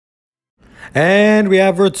And we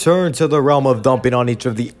have returned to the realm of dumping on each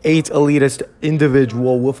of the 8 elitist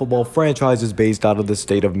individual wiffle ball franchises based out of the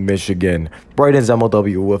state of Michigan. Brighton's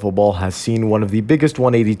MLW wiffle ball has seen one of the biggest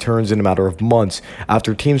 180 turns in a matter of months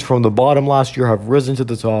after teams from the bottom last year have risen to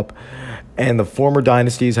the top and the former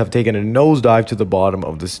dynasties have taken a nosedive to the bottom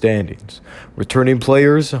of the standings. Returning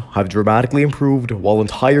players have dramatically improved, while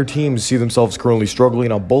entire teams see themselves currently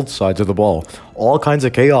struggling on both sides of the ball. All kinds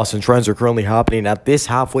of chaos and trends are currently happening at this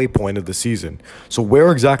halfway point of the season. So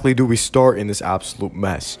where exactly do we start in this absolute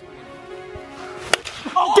mess?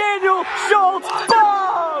 Daniel Schultz,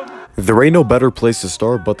 bomb! There ain't no better place to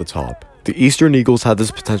start but the top. The Eastern Eagles had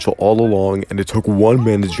this potential all along, and it took one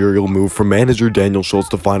managerial move from manager Daniel Schultz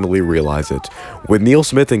to finally realize it. With Neil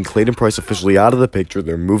Smith and Clayton Price officially out of the picture,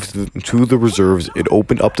 their move to the reserves, it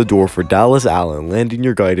opened up the door for Dallas Allen, Landon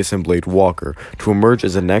Yurgaites, and Blade Walker to emerge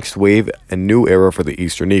as the next wave and new era for the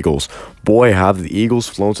Eastern Eagles. Boy, have the Eagles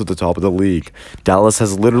flown to the top of the league. Dallas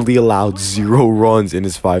has literally allowed 0 runs in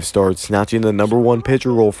his 5 starts, snatching the #1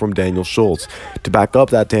 pitcher role from Daniel Schultz. To back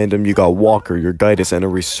up that tandem, you got Walker, Yurgaites, and a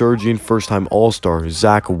resurging first-time All-Star,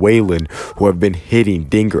 Zach Whalen, who have been hitting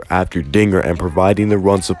dinger after dinger and providing the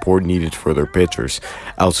run support needed for their pitchers,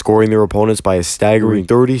 outscoring their opponents by a staggering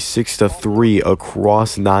 36-3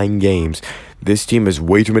 across 9 games. This team has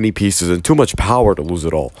way too many pieces and too much power to lose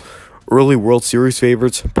it all. Early World Series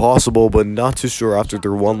favorites? Possible, but not too sure after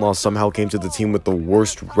their one loss somehow came to the team with the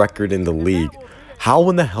worst record in the league. How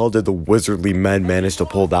in the hell did the Wizardly men manage to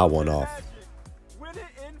pull that one off?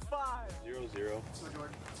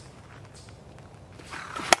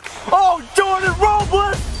 Oh, Jordan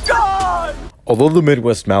Robles, gone! Although the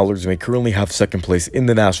Midwest Mallards may currently have second place in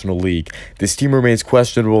the National League, this team remains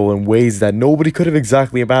questionable in ways that nobody could have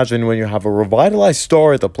exactly imagined when you have a revitalized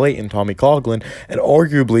star at the plate in Tommy Coughlin and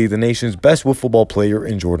arguably the nation's best wiffle ball player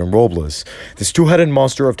in Jordan Robles. This two-headed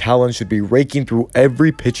monster of talent should be raking through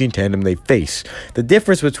every pitching tandem they face. The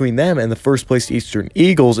difference between them and the first-place Eastern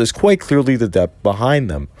Eagles is quite clearly the depth behind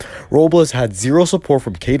them. Robles had 0 support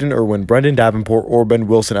from Caden Irwin, Brendan Davenport, or Ben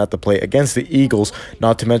Wilson at the plate against the Eagles,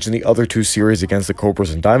 not to mention the other 2 series against the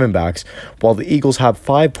Cobras and Diamondbacks, while the Eagles have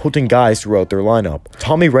 5 potent guys throughout their lineup.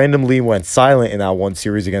 Tommy randomly went silent in that one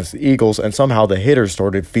series against the Eagles, and somehow the hitters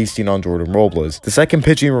started feasting on Jordan Robles. The second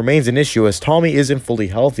pitching remains an issue as Tommy isn't fully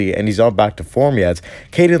healthy and he's not back to form yet.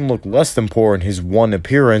 Caden looked less than poor in his one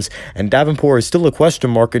appearance, and Davenport is still a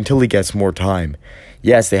question mark until he gets more time.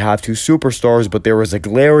 Yes, they have 2 superstars, but there is a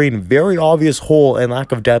glaring, very obvious hole and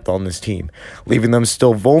lack of depth on this team, leaving them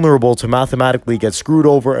still vulnerable to mathematically get screwed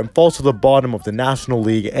over and fall to the bottom of the National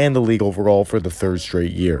League and the league overall for the 3rd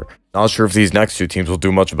straight year. Not sure if these next 2 teams will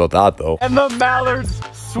do much about that, though. And the Mallards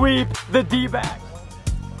sweep the D-backs.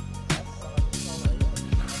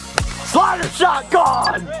 Slider shot,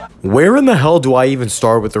 gone! Where in the hell do I even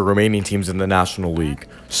start with the remaining teams in the National League?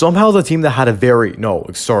 Somehow the team that had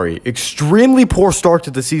a extremely poor start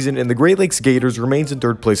to the season in the Great Lakes Gators remains in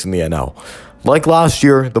 3rd place in the NL. Like last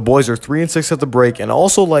year, the boys are 3-6 at the break, and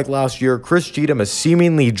also like last year, Chris Cheatham has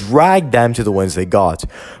seemingly dragged them to the wins they got.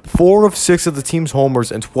 4 of 6 of the team's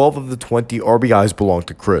homers and 12 of the 20 RBIs belong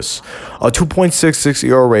to Chris. A 2.66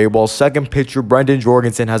 ERA, while second pitcher Brendan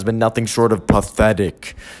Jorgensen has been nothing short of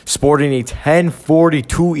pathetic. Sporting a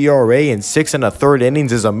 10.42 ERA in 6 1/3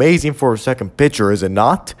 innings is amazing for a second pitcher, is it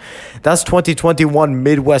not? That's 2021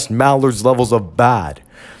 Midwest Mallards levels of bad.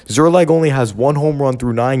 Zerleg only has 1 home run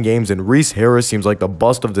through 9 games, and Reese Harris seems like the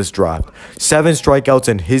bust of this draft. 7 strikeouts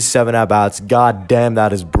in his 7 at-bats. God damn,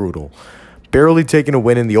 that is brutal. Barely taking a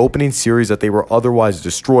win in the opening series that they were otherwise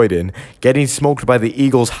destroyed in. Getting smoked by the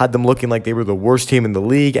Eagles had them looking like they were the worst team in the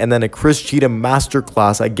league, and then a Chris Cheatham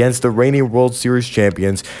masterclass against the reigning World Series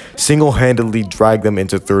champions single-handedly dragged them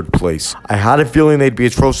into 3rd place. I had a feeling they'd be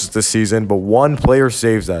atrocious this season, but one player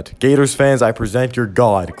saves that. Gators fans, I present your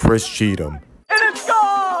god, Chris Cheatham.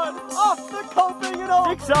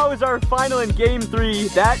 6-0 is our final in Game 3.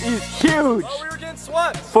 That is huge. Oh, we were getting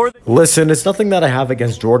swept. Listen, it's nothing that I have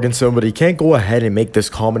against Jorgensen, but he can't go ahead and make this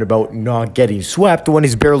comment about not getting swept when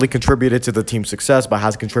he's barely contributed to the team's success, but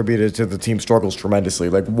has contributed to the team's struggles tremendously.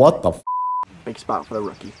 Like, what the f***? Big spot for the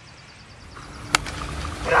rookie.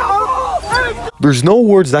 There's no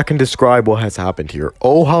words that can describe what has happened here.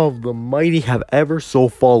 Oh, how the mighty have ever so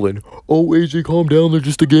fallen. Oh, AJ, calm down. They're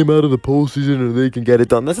just a game out of the postseason and they can get it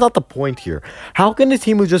done. That's not the point here. How can a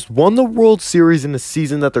team who just won the World Series in a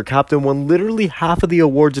season that their captain won literally half of the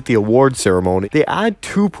awards at the award ceremony, they add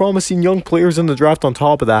 2 promising young players in the draft on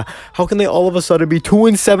top of that, how can they all of a sudden be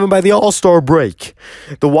 2-7 by the All-Star break?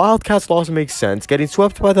 The Wildcats loss makes sense. Getting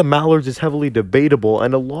swept by the Mallards is heavily debatable,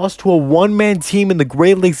 and a loss to a one-man team in the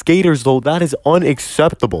Great Lakes Gators, the so that is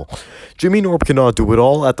unacceptable. Jimmy Norb cannot do it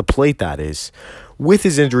all at the plate, that is. With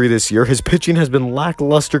his injury this year, his pitching has been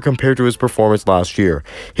lackluster compared to his performance last year.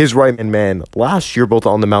 His right-hand man last year, both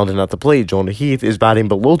on the mound and at the plate, Jonah Heath, is batting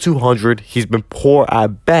below 200. He's been poor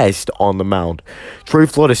at best on the mound. Trey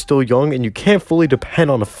Flood is still young, and you can't fully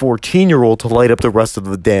depend on a 14-year-old to light up the rest of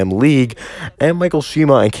the damn league. And Michael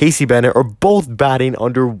Shima and Casey Bennett are both batting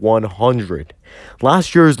under 100.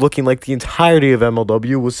 Last year is looking like the entirety of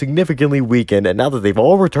MLW was significantly weakened, and now that they've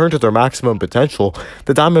all returned to their maximum potential,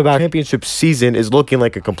 the Diamondback championship season is looking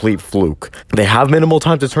like a complete fluke. They have minimal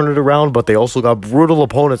time to turn it around, but they also got brutal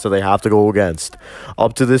opponents that they have to go against.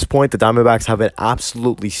 Up to this point, the Diamondbacks have been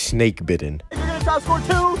absolutely snake-bitten. They're gonna try to score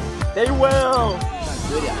 2. They will.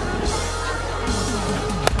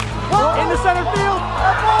 In the center field.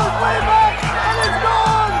 That ball is way back, and it's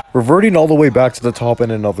gone. Reverting all the way back to the top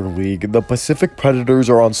in another league, the Pacific Predators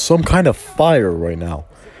are on some kind of fire right now.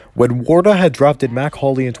 When Warda had drafted Mac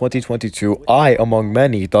Hawley in 2022, I, among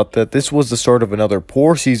many, thought that this was the start of another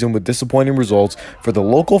poor season with disappointing results for the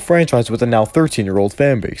local franchise with a now 13-year-old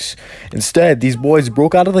fanbase. Instead, these boys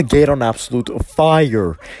broke out of the gate on absolute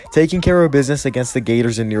fire, taking care of business against the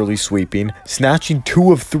Gators and nearly sweeping, snatching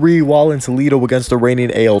 2 of 3 while in Toledo against the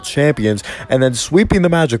reigning AL champions, and then sweeping the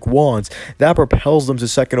Magic Wands. That propels them to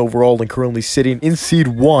second overall and currently sitting in Seed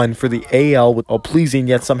 1 for the AL with a pleasing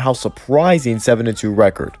yet somehow surprising 7-2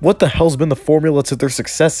 record. What the hell's been the formula to their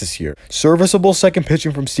success this year? Serviceable second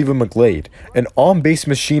pitching from Stephen McGlade, an on-base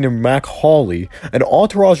machine in Mac Hawley, an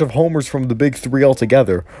entourage of homers from the big three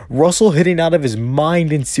altogether, Russell hitting out of his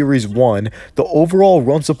mind in Series 1, the overall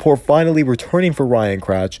run support finally returning for Ryan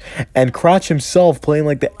Cratch, and Cratch himself playing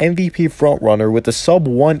like the MVP frontrunner with a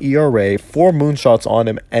sub-1 ERA, 4 moonshots on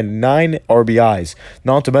him, and 9 RBIs,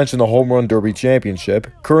 not to mention the Home Run Derby Championship,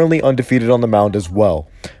 currently undefeated on the mound as well.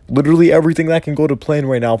 Literally everything that can go to plan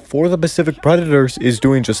right now for the Pacific Predators is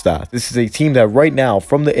doing just that. This is a team that right now,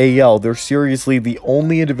 from the AL, they're seriously the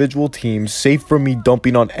only individual team safe from me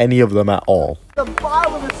dumping on any of them at all. The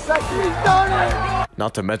bottom of the section, he's done it!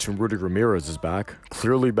 Not to mention Rudy Ramirez is back,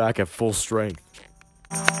 clearly back at full strength.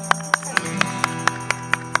 You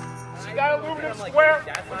got aluminum square,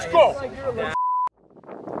 let's go!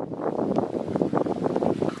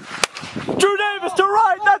 Drew Davis to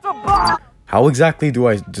right, that's a block! How exactly do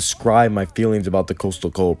I describe my feelings about the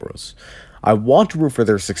Coastal Cobras? I want to root for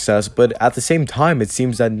their success, but at the same time, it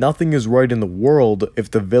seems that nothing is right in the world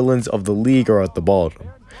if the villains of the league are at the bottom.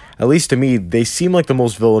 At least to me, they seem like the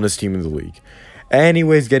most villainous team in the league.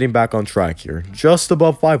 Anyways, getting back on track here. Just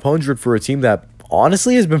above 500 for a team that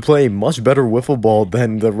honestly has been playing much better wiffle ball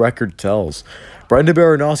than the record tells. Brendan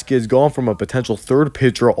Baranowski has gone from a potential third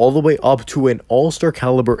pitcher all the way up to an all-star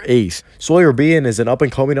caliber ace. Sawyer Behen is an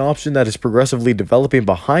up-and-coming option that is progressively developing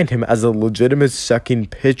behind him as a legitimate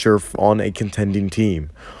second pitcher on a contending team.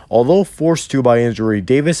 Although forced to by injury,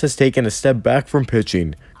 Davis has taken a step back from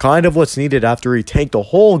pitching, kind of what's needed after he tanked a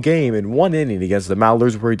whole game in 1 inning against the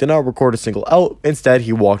Maulers where he did not record a single out. Instead,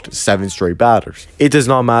 he walked 7 straight batters. It does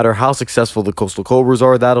not matter how successful the Coastal Cobras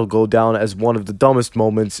are, that'll go down as one of the dumbest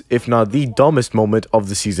moments, if not the dumbest moment of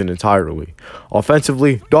the season entirely.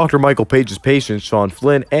 Offensively, Dr. Michael Page's patience, Sean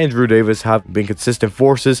Flynn, and Drew Davis have been consistent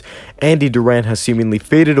forces. Andy Durant has seemingly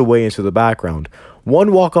faded away into the background.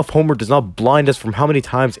 One walk-off homer does not blind us from how many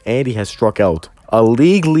times Andy has struck out. A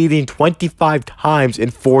league-leading 25 times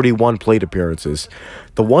in 41 plate appearances.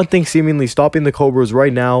 The one thing seemingly stopping the Cobras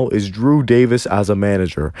right now is Drew Davis as a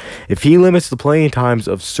manager. If he limits the playing times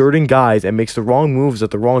of certain guys and makes the wrong moves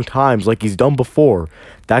at the wrong times like he's done before,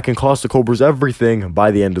 that can cost the Cobras everything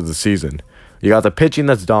by the end of the season. You got the pitching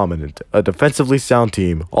that's dominant, a defensively sound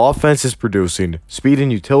team, offense is producing, speed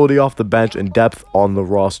and utility off the bench, and depth on the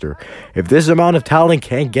roster. If this amount of talent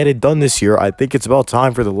can't get it done this year, I think it's about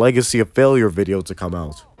time for the Legacy of Failure video to come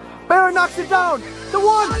out. Barron knocks it down. The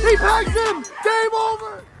one, he pegs him. Game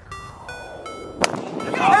over.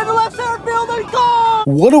 And the left center field, and he goes.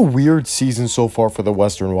 What a weird season so far for the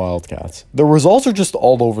Western Wildcats. The results are just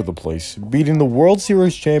all over the place, beating the World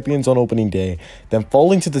Series champions on opening day, then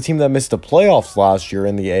falling to the team that missed the playoffs last year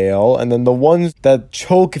in the AL, and then the ones that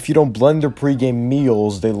choke if you don't blend their pregame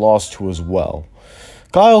meals they lost to as well.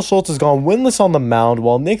 Kyle Schultz has gone winless on the mound,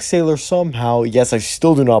 while Nick Saylor somehow, yes, I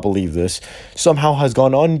still do not believe this, somehow has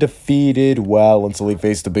gone undefeated well until he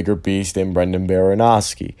faced the bigger beast in Brendan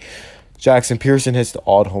Baranowski. Jackson Pearson hits the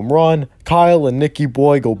odd home run. Kyle and Nicky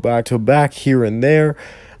Boy go back-to-back here and there.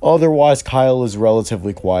 Otherwise, Kyle is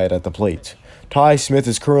relatively quiet at the plate. Ty Smith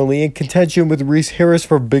is currently in contention with Reese Harris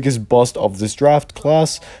for biggest bust of this draft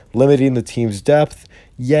class, limiting the team's depth,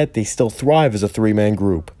 yet they still thrive as a 3-man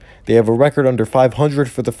group. They have a record under 500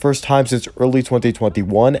 for the first time since early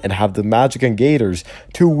 2021 and have the Magic and Gators,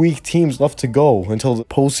 two weak teams left to go until the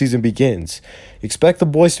postseason begins. Expect the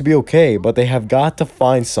boys to be okay, but they have got to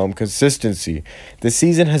find some consistency. The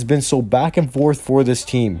season has been so back and forth for this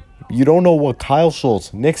team. You don't know what Kyle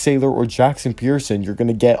Schultz, Nick Saylor, or Jackson Pearson you're going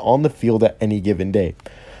to get on the field at any given day.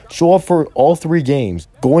 Show up for all 3 games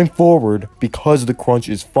going forward because the crunch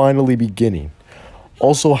is finally beginning.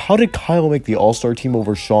 Also, how did Kyle make the All-Star team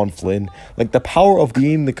over Sean Flynn? Like, the power of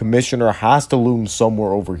being the commissioner has to loom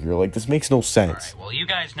somewhere over here. Like, this makes no sense. Right, well, you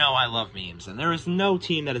guys know I love memes, and there is no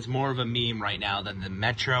team that is more of a meme right now than the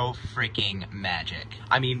Metro freaking Magic.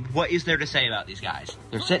 I mean, what is there to say about these guys?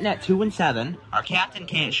 They're sitting at 2-7. Our captain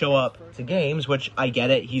can't show up to games, which I get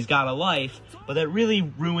it, he's got a life, but that really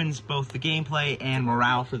ruins both the gameplay and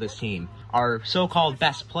morale for this team. Our so-called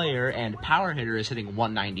best player and power hitter is hitting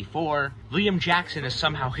 194. Liam Jackson is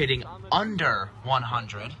somehow hitting under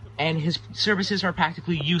 100. And his services are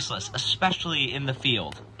practically useless, especially in the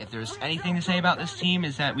field. If there's anything to say about this team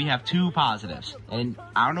is that we have 2 positives. And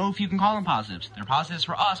I don't know if you can call them positives. They're positives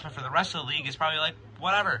for us, but for the rest of the league, it's probably like,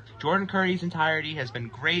 whatever. Jordan Curry's entirety has been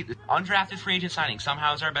great. Undrafted free agent signing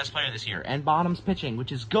somehow is our best player this year. And Bonham's pitching,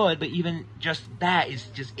 which is good, but even just that is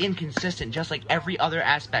just inconsistent, just like every other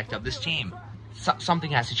aspect of this team.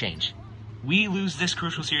 Something has to change. We lose this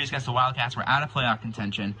crucial series against the Wildcats, we're out of playoff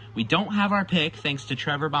contention. We don't have our pick, thanks to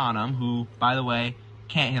Trevor Bonham, who, by the way,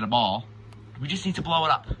 can't hit a ball. We just need to blow it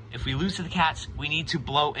up. If we lose to the Cats, we need to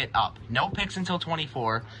blow it up. No picks until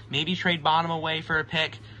 24. Maybe trade Bonham away for a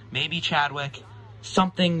pick. Maybe Chadwick.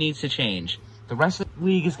 Something needs to change. The rest of the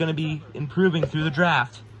league is going to be improving through the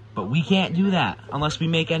draft, but we can't do that unless we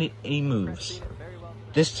make any moves.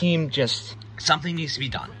 This team just... something needs to be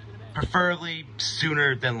done. Preferably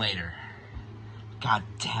sooner than later.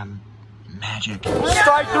 Goddamn Magic.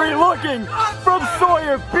 Strike 3 looking from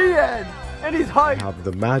Sawyer Behen. And he's hyped. Have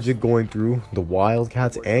the Magic going through, the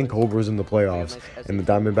Wildcats and Cobras in the playoffs, and the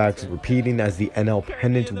Diamondbacks repeating as the NL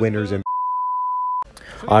pennant winners. And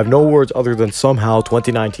I have no words other than somehow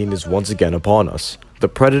 2019 is once again upon us. The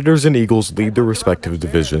Predators and Eagles lead their respective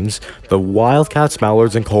divisions. The Wildcats,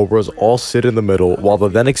 Mallards, and Cobras all sit in the middle, while the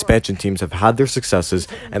then expansion teams have had their successes,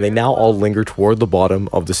 and they now all linger toward the bottom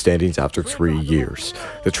of the standings after 3 years.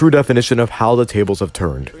 The true definition of how the tables have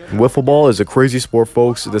turned. Wiffle ball is a crazy sport,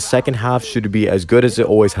 folks. The second half should be as good as it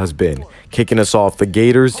always has been. Kicking us off, the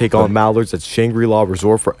Gators take on Mallards at Shangri-La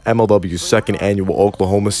Resort for MLW's second annual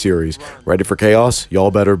Oklahoma series. Ready for chaos? Y'all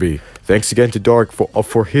better be. Thanks again to Dark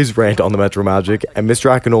for his rant on the Metro Magic, and Mr.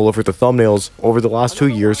 Akinola for the thumbnails over the last 2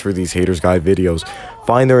 years for these Haters Guide videos.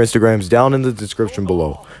 Find their Instagrams down in the description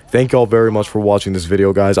below. Thank y'all very much for watching this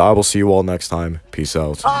video, guys. I will see you all next time. Peace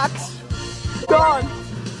out. Ox. Done.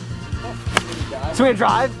 Swing and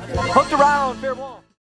drive. Hooked around. Fair ball.